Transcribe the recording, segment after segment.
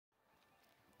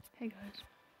Hey guys,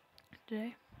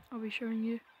 today I'll be showing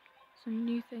you some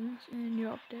new things in a new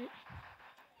update.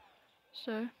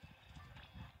 So,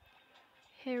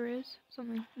 here is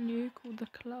something new called the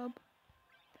Club,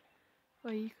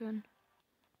 where you can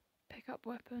pick up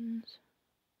weapons,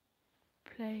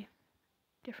 play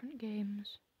different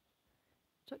games,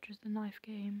 such as the knife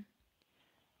game.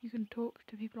 You can talk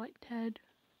to people like Ted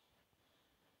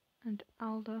and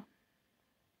Alda.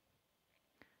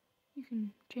 You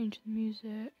can change the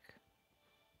music,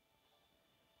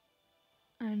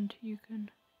 and you can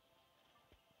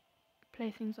play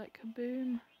things like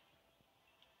Kaboom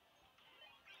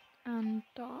and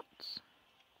darts,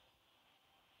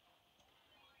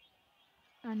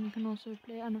 and you can also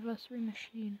play Anniversary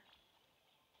Machine.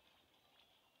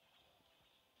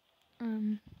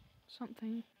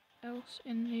 Something else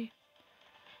in the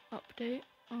update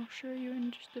I'll show you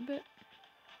in just a bit.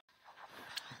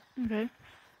 Okay,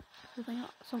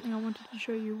 something I wanted to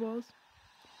show you was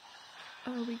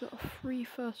we got a free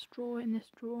first draw in this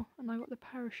drawer, and I got the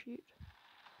parachute,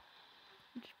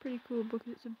 which is pretty cool because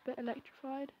it's a bit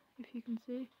electrified, if you can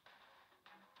see,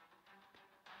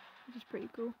 which is pretty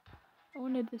cool. I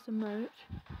wanted this emote,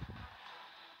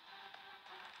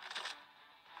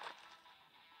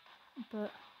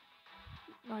 but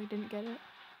I didn't get it.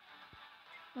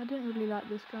 I didn't really like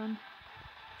this gun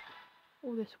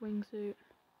or this wingsuit.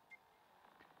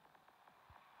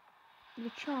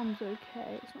 The charm's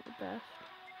okay, it's not the best.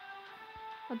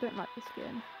 I don't like the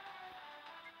skin.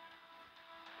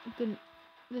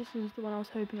 This is the one I was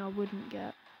hoping I wouldn't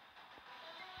get.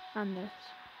 And this.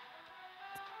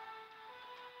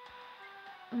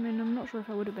 I mean, I'm not sure if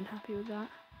I would have been happy with that.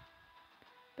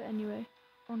 But anyway,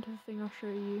 on to the thing I'll show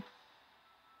you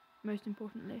most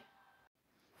importantly.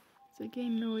 It's a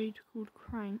game mode called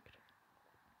Cranked.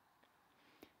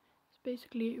 It's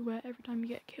basically where every time you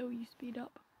get a kill you speed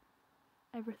up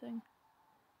everything,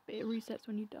 but it resets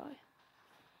when you die.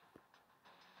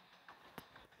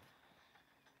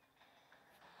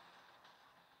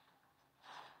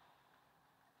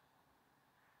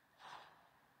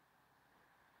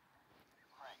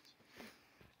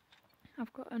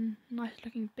 I've got a nice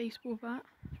looking baseball bat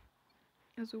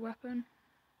as a weapon.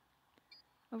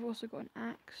 I've also got an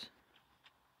axe.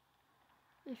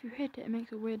 If you hit it, it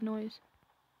makes a weird noise,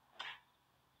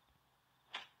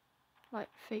 like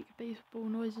fake baseball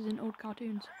noises in old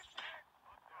cartoons.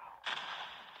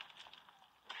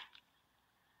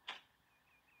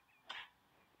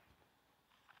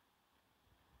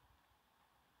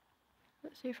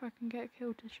 Let's see if I can get a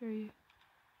kill to show you.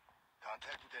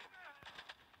 Contact with enemy.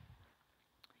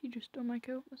 He just stole my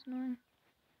kill, that's annoying.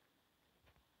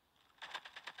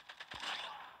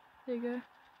 There you go.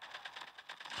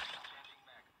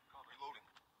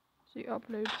 So you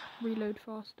upload, reload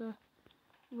faster,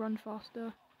 run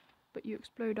faster, but you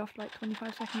explode after like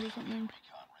 25 seconds or something.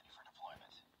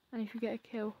 And if you get a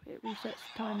kill, it resets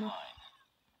the timer.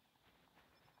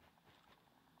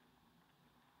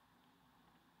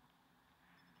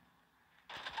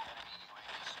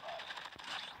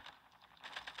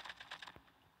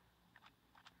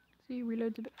 See,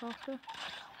 reloads a bit faster.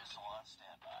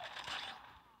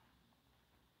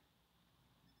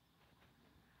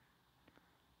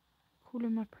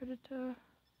 Calling my predator.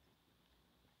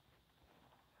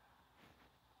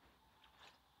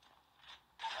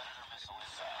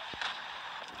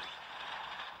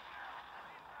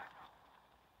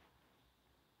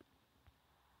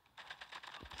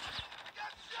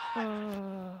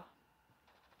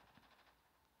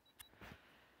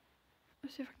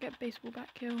 Let's see if I can get a baseball bat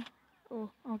kill, or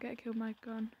I'll get a kill with my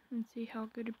gun and see how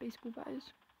good a baseball bat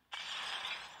is.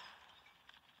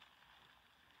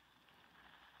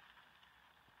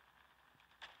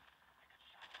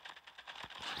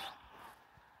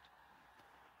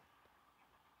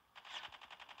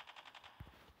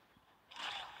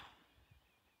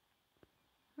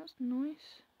 That's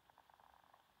nice.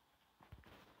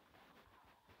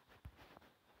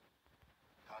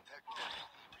 Contact with enemy.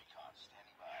 Recon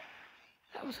standing by.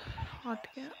 That was hard to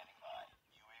get.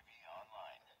 UAV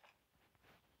online.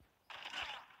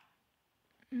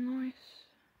 Nice.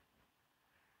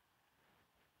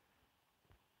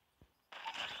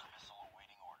 Missile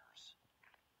awaiting orders.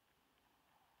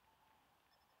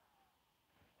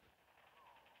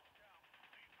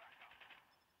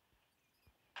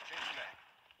 Changing back.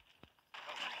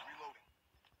 Help me, reloading.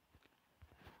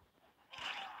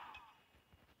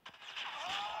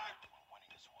 We're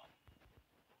winning this one.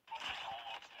 All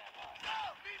on standby.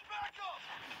 Now, need backup!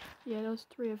 Yeah, there was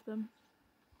 3 of them.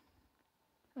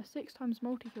 A 6 times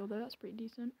multi-kill though, that's pretty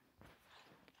decent.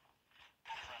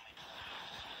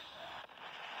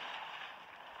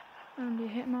 Only a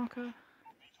hit marker.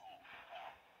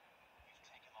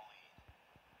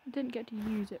 I didn't get to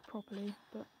use it properly,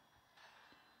 but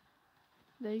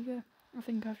there you go. I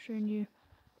think I've shown you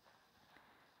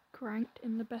Cranked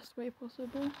in the best way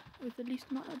possible, with the least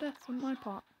amount of deaths on my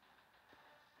part.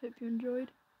 Hope you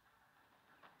enjoyed.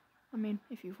 I mean,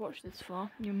 if you've watched this far,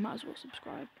 you might as well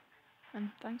subscribe. And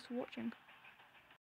thanks for watching.